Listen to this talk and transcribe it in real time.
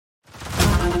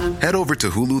Head over to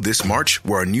Hulu this March,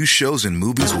 where our new shows and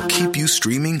movies will keep you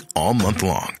streaming all month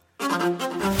long.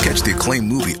 Catch the acclaimed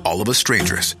movie All of Us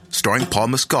Strangers, starring Paul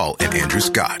Mescal and Andrew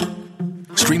Scott.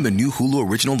 Stream the new Hulu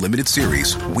original limited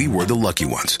series We Were the Lucky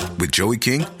Ones with Joey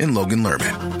King and Logan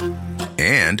Lerman.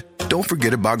 And don't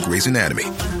forget about Grey's Anatomy.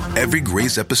 Every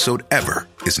Grey's episode ever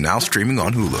is now streaming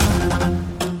on Hulu.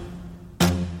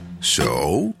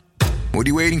 So, what are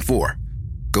you waiting for?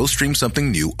 Go stream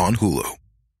something new on Hulu.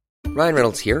 Ryan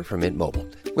Reynolds here from Mint Mobile.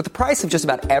 With the price of just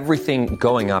about everything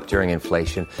going up during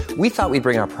inflation, we thought we'd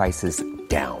bring our prices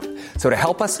down. So to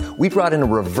help us, we brought in a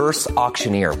reverse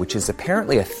auctioneer, which is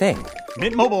apparently a thing.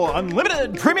 Mint Mobile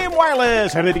Unlimited Premium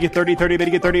Wireless. How to get 30, 30, how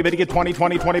to get 30, how to get 20,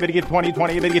 20, 20, how to get 20,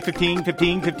 20, how to get 15,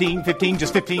 15, 15, 15,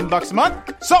 just $15 a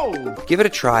month? Sold! Give it a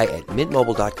try at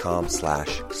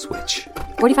mintmobile.com/switch.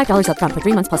 $45 up front for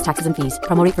 3 months plus taxes and fees.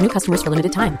 Promo rate for new customers for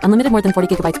limited time. Unlimited more than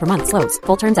 40 gigabytes per month. Slows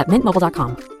full terms at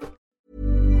mintmobile.com.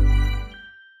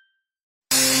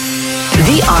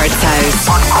 The Arts House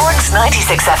on Cork's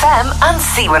 96 FM and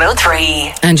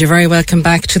C103. And you're very welcome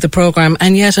back to the programme.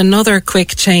 And yet another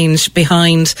quick change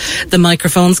behind the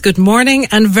microphones. Good morning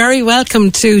and very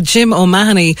welcome to Jim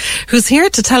O'Mahony, who's here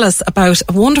to tell us about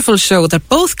a wonderful show that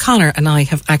both Conor and I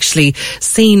have actually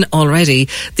seen already,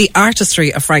 The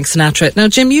Artistry of Frank Sinatra. Now,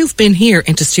 Jim, you've been here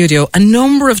into studio a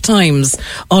number of times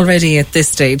already at this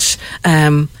stage,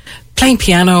 playing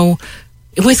piano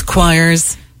with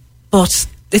choirs, but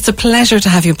it's a pleasure to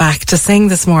have you back to sing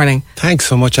this morning. Thanks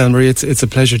so much, Anne-Marie. It's a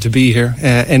pleasure to be here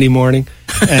any morning.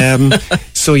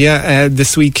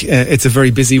 This week it's a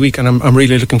very busy week, and I'm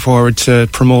really looking forward to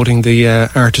promoting the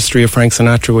Artistry of Frank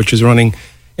Sinatra, which is running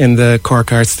in the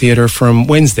Cork Arts Theatre from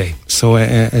Wednesday. So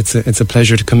it's a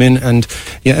pleasure to come in, and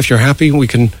if you're happy, we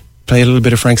can play a little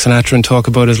bit of Frank Sinatra and talk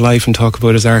about his life and talk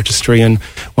about his artistry and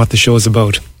what the show's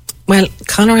about. Well,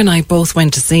 Conor and I both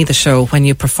went to see the show when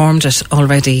you performed it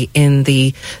already in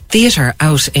the theatre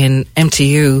out in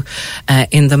MTU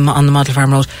on the Model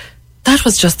Farm Road. That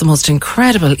was just the most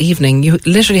incredible evening. You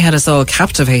literally had us all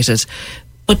captivated.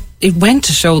 But it went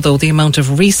to show, though, the amount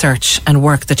of research and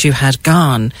work that you had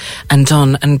gone and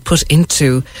done and put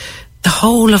into the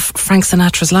whole of Frank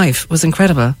Sinatra's life. It was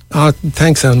incredible. Oh,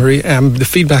 thanks, Anne-Marie. The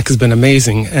feedback has been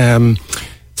amazing.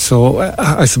 So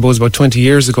I suppose about 20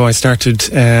 years ago I started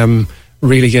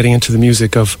really getting into the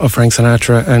music of Frank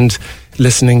Sinatra and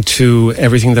listening to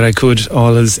everything that I could,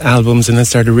 all his albums, and then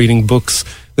started reading books.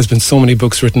 There's been so many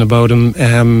books written about him.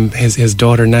 His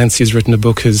daughter Nancy has written a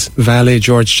book. His valet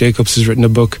George Jacobs has written a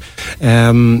book.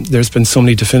 There's been so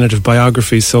many definitive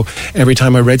biographies. So every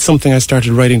time I read something, I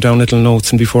started writing down little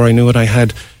notes, and before I knew it, I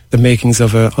had the makings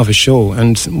of a show.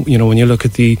 And you know, when you look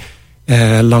at the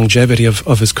longevity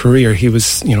of his career, he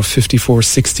was 54,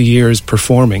 60 years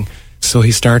performing. So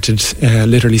he started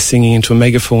literally singing into a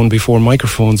megaphone before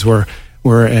microphones were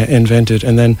invented,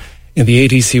 and then in the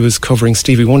 80s he was covering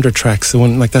Stevie Wonder tracks. So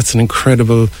that's an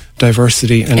incredible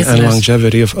diversity and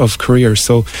longevity of career.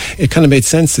 So it kind of made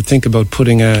sense to think about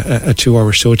putting a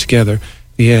 2-hour show together.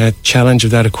 The challenge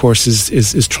of that, of course,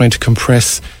 is trying to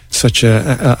compress such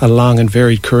a long and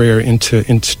varied career into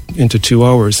 2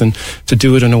 hours, and to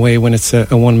do it in a way when it's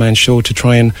a one-man show, to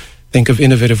try and think of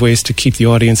innovative ways to keep the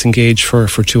audience engaged for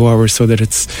 2 hours, so that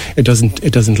it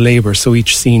doesn't labour. So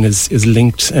each scene is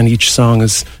linked, and each song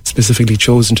is specifically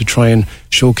chosen to try and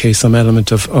showcase some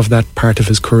element of that part of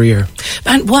his career.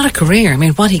 And what a career. I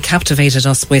mean, what he captivated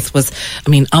us with was,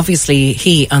 obviously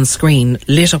he on screen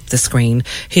lit up the screen.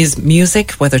 His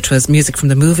music, whether it was music from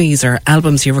the movies or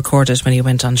albums he recorded when he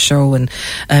went on show, and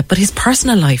but his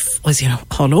personal life was,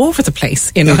 all over the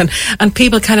place, and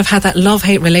people kind of had that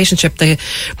love-hate relationship, the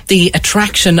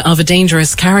attraction of a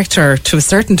dangerous character to a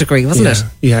certain degree, wasn't it?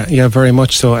 Yeah, very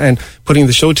much so. And putting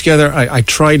the show together, I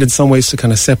tried in some ways to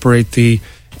kind of separate the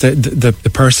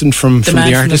person from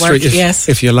the artistry,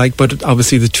 if you like, but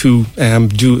obviously the two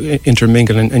do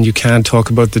intermingle, and you can't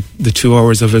talk about the 2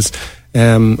 hours of his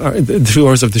the 2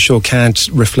 hours of the show can't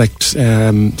reflect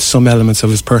some elements of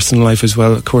his personal life as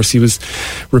well. Of course, he was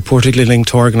reportedly linked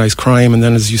to organised crime, and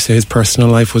then, as you say, his personal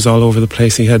life was all over the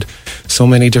place. He had so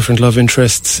many different love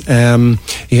interests.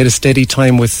 He had a steady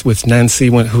time with Nancy,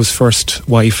 whose first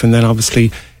wife, and then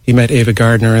obviously he met Ava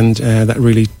Gardner, and that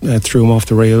really threw him off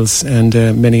the rails, and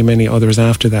many others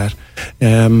after that.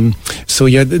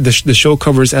 The show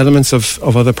covers elements of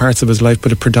other parts of his life,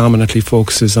 but it predominantly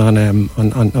focuses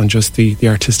on just the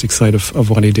artistic side of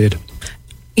what he did.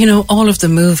 you know, all of the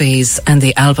movies and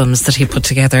the albums that he put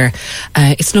together,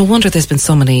 it's no wonder there's been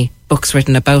so many books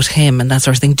written about him and that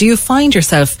sort of thing. Do you find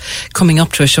yourself coming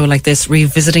up to a show like this,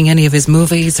 revisiting any of his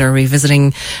movies or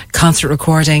revisiting concert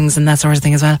recordings and that sort of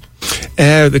thing as well?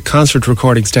 The concert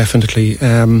recordings, definitely.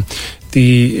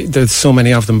 There's so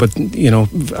many of them, but, you know,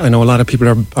 I know a lot of people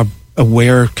are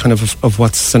aware kind of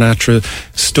what Sinatra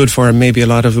stood for, and maybe a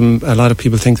lot of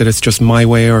people think that it's just My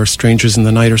Way or Strangers in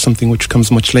the Night or something, which comes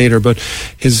much later. But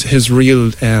his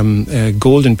real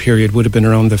golden period would have been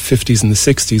around the 50s and the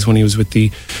 60s, when he was with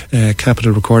the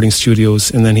Capitol Recording Studios,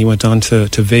 and then he went on to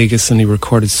Vegas, and he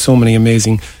recorded so many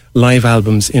amazing live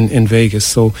albums in Vegas.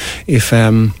 So if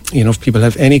you know, if people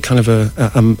have any kind of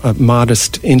a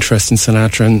modest interest in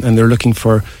Sinatra and they're looking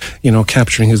for, you know,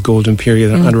 capturing his golden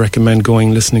period, I'd recommend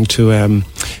listening to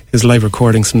his live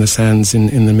recordings from the Sands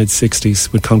in the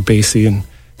mid-60s with Count Basie and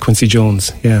Quincy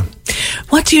Jones. Yeah.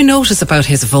 What do you notice about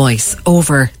his voice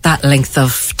over that length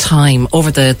of time, over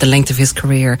the length of his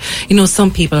career? You know, some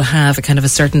people have a kind of a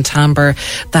certain timbre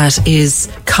that is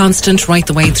constant right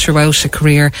the way throughout a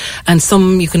career, and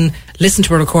some you can listen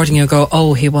to a recording and go,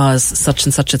 oh, he was such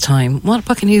and such a time. What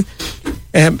can you...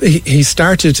 He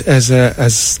started as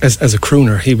a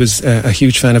crooner. He was a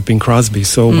huge fan of Bing Crosby,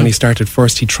 so when he started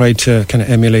first, he tried to kind of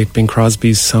emulate Bing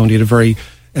Crosby's sound. He had a very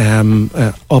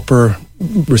upper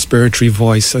respiratory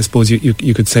voice, I suppose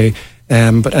you could say.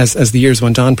 But as the years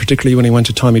went on, particularly when he went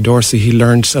to Tommy Dorsey, he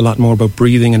learned a lot more about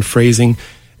breathing and phrasing,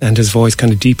 and his voice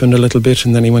kind of deepened a little bit.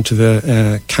 And then he went to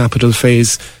the Capitol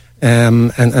phase,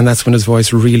 and that's when his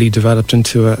voice really developed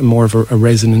into a more of a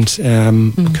resonant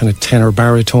kind of tenor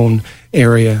baritone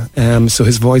area. So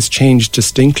his voice changed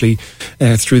distinctly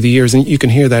through the years, and you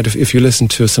can hear that if you listen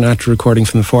to a Sinatra recording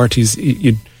from the 40s,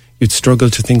 you'd struggle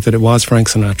to think that it was Frank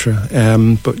Sinatra.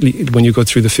 But when you go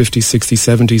through the 50s, 60s,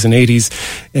 70s and 80s,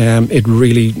 it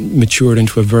really matured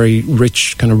into a very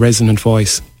rich, kind of resonant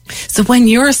voice. So when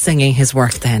you're singing his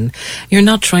work then, you're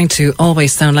not trying to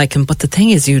always sound like him, but the thing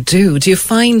is you do. Do you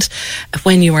find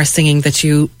when you are singing that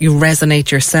you resonate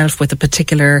yourself with a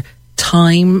particular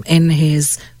time in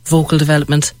his vocal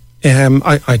development?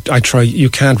 I try.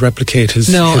 You can't replicate his.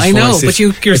 No, his I know, voice. but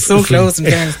you're so close.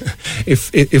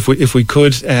 If we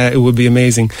could, it would be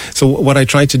amazing. So what I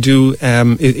try to do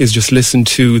is just listen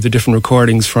to the different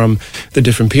recordings from the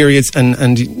different periods,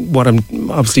 and what I'm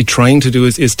obviously trying to do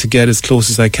is to get as close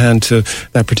as I can to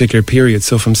that particular period.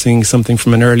 So if I'm singing something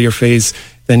from an earlier phase,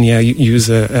 then you use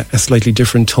a slightly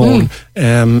different tone,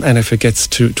 and if it gets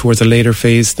towards a later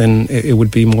phase, then it would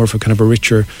be more of a kind of a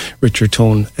richer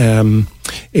tone.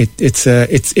 It's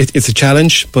a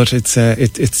challenge, but it's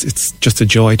just a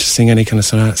joy to sing any kind of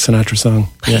Sinatra song.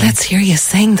 Well, let's hear you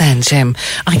sing then, Jim.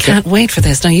 I can't wait for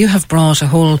this. Now, you have brought a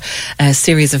whole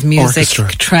series of music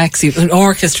tracks. An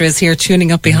orchestra is here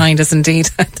tuning up behind us, indeed,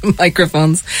 at the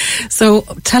microphones. So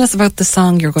tell us about the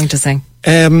song you're going to sing.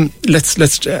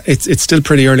 It's still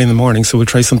pretty early in the morning, so we'll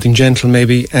try something gentle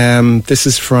maybe. This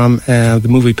is from the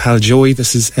movie Pal Joey.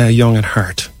 This is Young at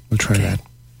Heart. We'll try that.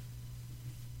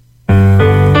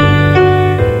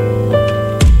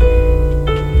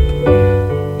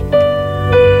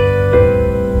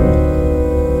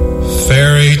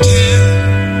 Fairy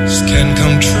tales can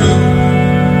come true.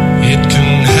 It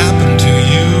can happen to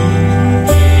you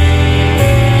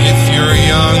if you're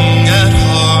young at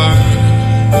heart.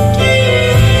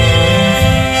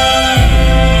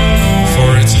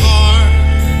 For it's hard,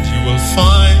 you will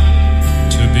find,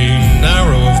 to be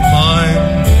narrow of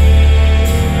mind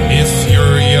if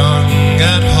you're young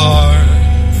at heart.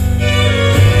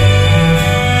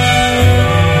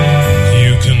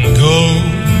 You can go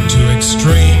to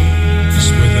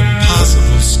extremes with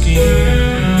impossible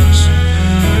schemes.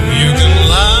 You can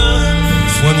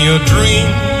laugh when your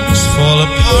dreams fall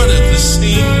apart at the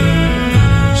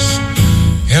seams.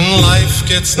 And life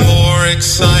gets more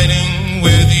exciting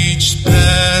with each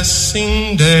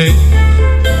passing day.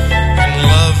 And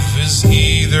love is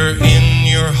either in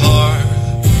your heart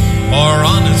or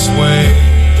on its way.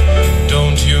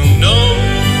 Don't you know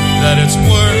that it's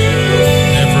worth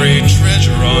every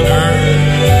treasure on earth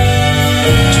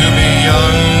to be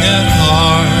young at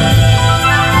heart?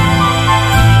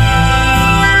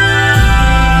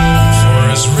 For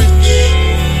as rich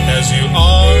as you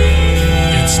are,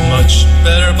 it's much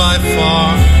better by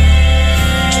far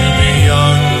to be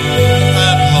young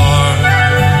at heart.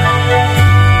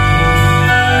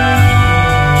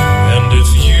 And if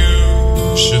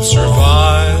you should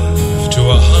survive to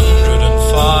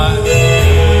 105,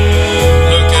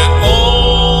 look at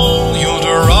all you'll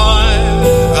derive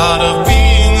out of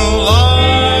being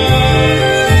alive.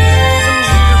 And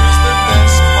here is the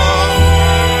best part: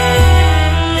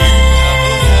 you have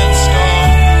a head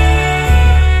start.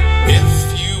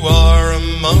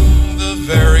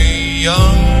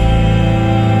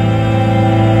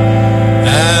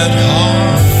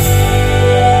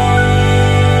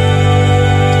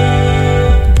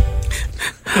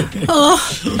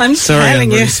 I'm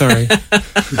telling you. Sorry.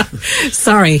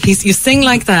 Sorry, you sing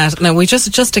like that. Now, we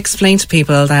just explained to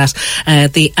people that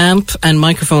the amp and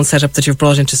microphone setup that you've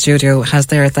brought into studio has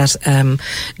there that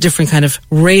different kind of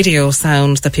radio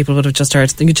sound that people would have just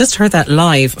heard. You just heard that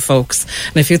live, folks.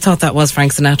 And if you thought that was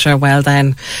Frank Sinatra, well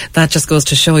then, that just goes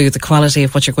to show you the quality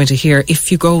of what you're going to hear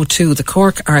if you go to the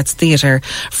Cork Arts Theatre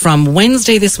from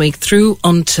Wednesday this week through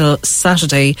until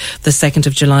Saturday, the 2nd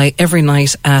of July, every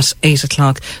night at 8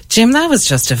 o'clock. Jim, that was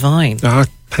just divine.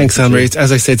 Thanks, Anne-Marie.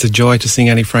 As I say, it's a joy to sing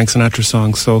any Frank Sinatra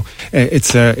song. So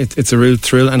it's a real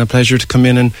thrill and a pleasure to come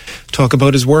in and talk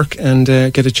about his work and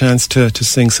get a chance to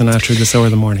sing Sinatra this hour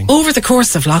of the morning. Over the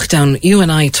course of lockdown, you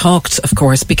and I talked, of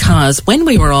course, because when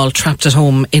we were all trapped at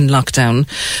home in lockdown,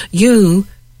 you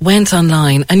went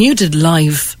online and you did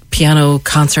live piano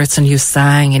concerts and you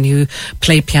sang and you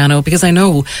played piano, because I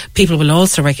know people will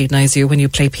also recognise you when you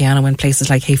play piano in places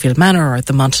like Hayfield Manor or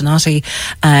the Montanati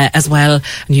as well,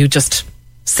 and you just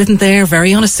sitting there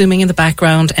very unassuming in the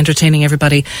background entertaining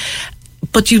everybody.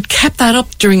 But you kept that up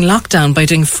during lockdown by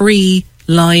doing free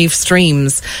live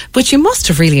streams, which you must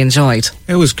have really enjoyed.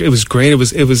 It was great. It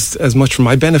was as much for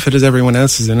my benefit as everyone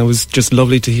else's, and it was just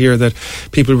lovely to hear that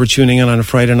people were tuning in on a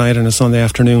Friday night and a Sunday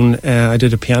afternoon. I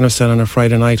did a piano set on a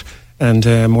Friday night and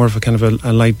more of a kind of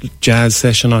a light jazz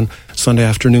session on Sunday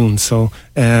afternoon. So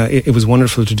it was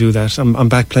wonderful to do that. I'm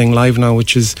back playing live now,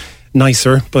 which is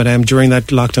nicer, but during that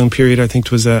lockdown period, I think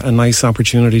it was a nice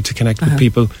opportunity to connect with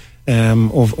people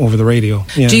over the radio.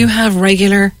 Yeah. Do you have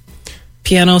regular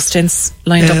piano stints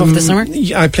lined up over the summer?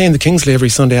 I play in the Kingsley every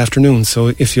Sunday afternoon, so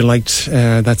if you liked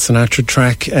that Sinatra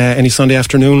track any Sunday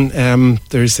afternoon,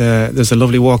 there's a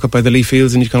lovely walk up by the Lee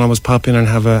Fields, and you can always pop in and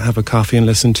have a coffee and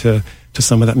listen to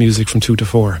some of that music from 2 to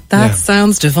 4. That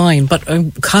sounds divine. But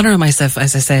Conor and myself,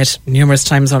 as I said numerous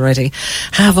times already,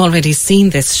 have already seen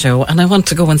this show, and I want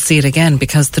to go and see it again,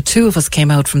 because the two of us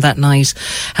came out from that night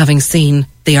having seen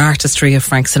the artistry of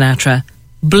Frank Sinatra,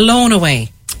 blown away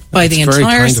by the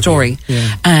entire story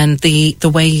and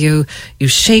the way you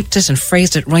shaped it and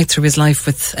phrased it right through his life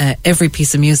with every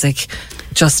piece of music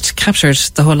just captured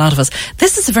the whole lot of us.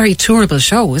 This is a very tourable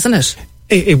show, isn't it?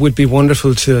 It would be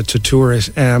wonderful to tour it.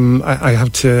 I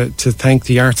have to thank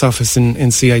the Arts Office in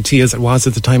CIT, as it was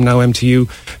at the time, now MTU,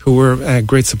 who were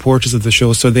great supporters of the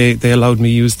show. So they allowed me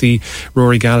use the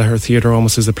Rory Gallagher Theatre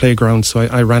almost as a playground. So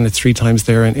I ran it 3 times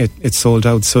there, and it sold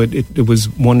out. So it was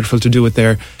wonderful to do it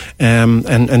there. And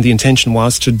the intention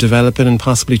was to develop it and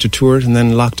possibly to tour it, and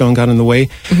then lockdown got in the way.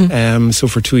 So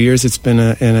for 2 years it's been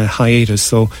in a hiatus.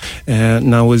 So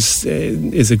now is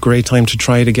a great time to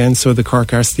try it again. So the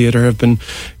Cork Arts Theatre have been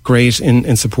great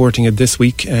in supporting it this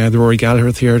week. The Rory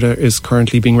Gallagher Theatre is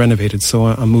currently being renovated, so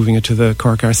I'm moving it to the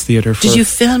Cork Arts Theatre. Did you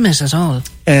film it at all?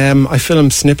 I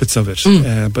filmed snippets of it,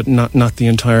 but not the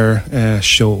entire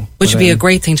show. Which would be a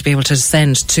great thing to be able to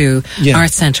send to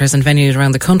art centres and venues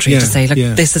around the country to say, look,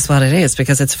 this is what it is,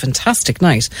 because it's a fantastic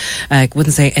night. I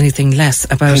wouldn't say anything less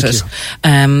about it.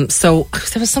 So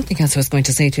there was something else I was going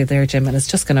to say to you there, Jim, and it's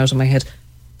just gone out of my head.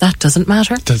 That doesn't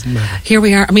matter. Doesn't matter. Here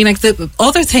we are. I mean, like, the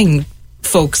other thing,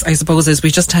 folks, I suppose, is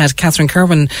we just had Catherine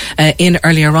Kerwin in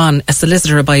earlier on, a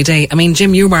solicitor by day. I mean,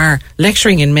 Jim, you are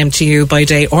lecturing in MTU by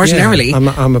day ordinarily.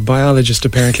 Yeah, I'm a biologist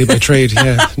apparently by trade,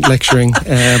 lecturing.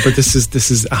 But this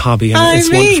is a hobby, and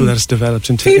it's wonderful that it's developed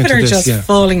into this. People are just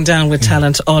falling down with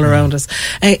talent all around us.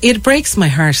 It breaks my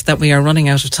heart that we are running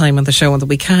out of time on the show and that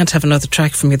we can't have another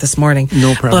track from you this morning.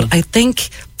 No problem. But I think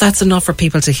that's enough for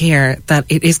people to hear that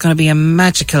it is going to be a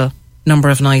magical number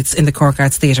of nights in the Cork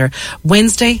Arts Theatre.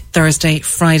 Wednesday, Thursday,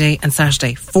 Friday and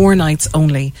Saturday. 4 nights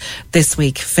only this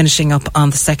week, finishing up on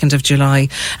the 2nd of July.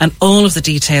 And all of the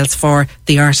details for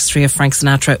the artistry of Frank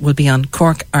Sinatra will be on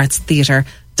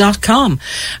corkartstheatre.com.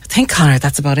 I think, Conor,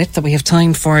 that's about it that we have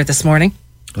time for this morning.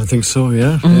 I think so,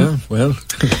 yeah. Well,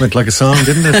 it went like a song,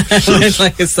 didn't it? Went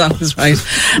like a song, is right.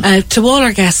 To all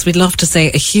our guests, we'd love to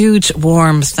say a huge,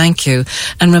 warm thank you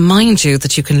and remind you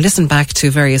that you can listen back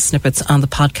to various snippets on the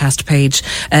podcast page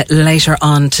later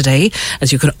on today.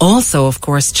 As you can also, of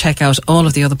course, check out all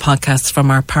of the other podcasts from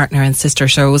our partner and sister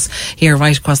shows here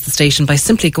right across the station by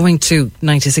simply going to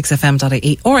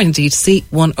 96fm.ie or indeed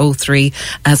C103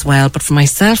 as well. But for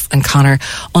myself and Conor,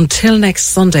 until next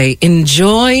Sunday,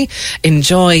 enjoy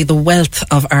the wealth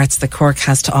of arts that Cork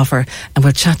has to offer, and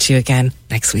we'll chat to you again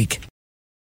next week.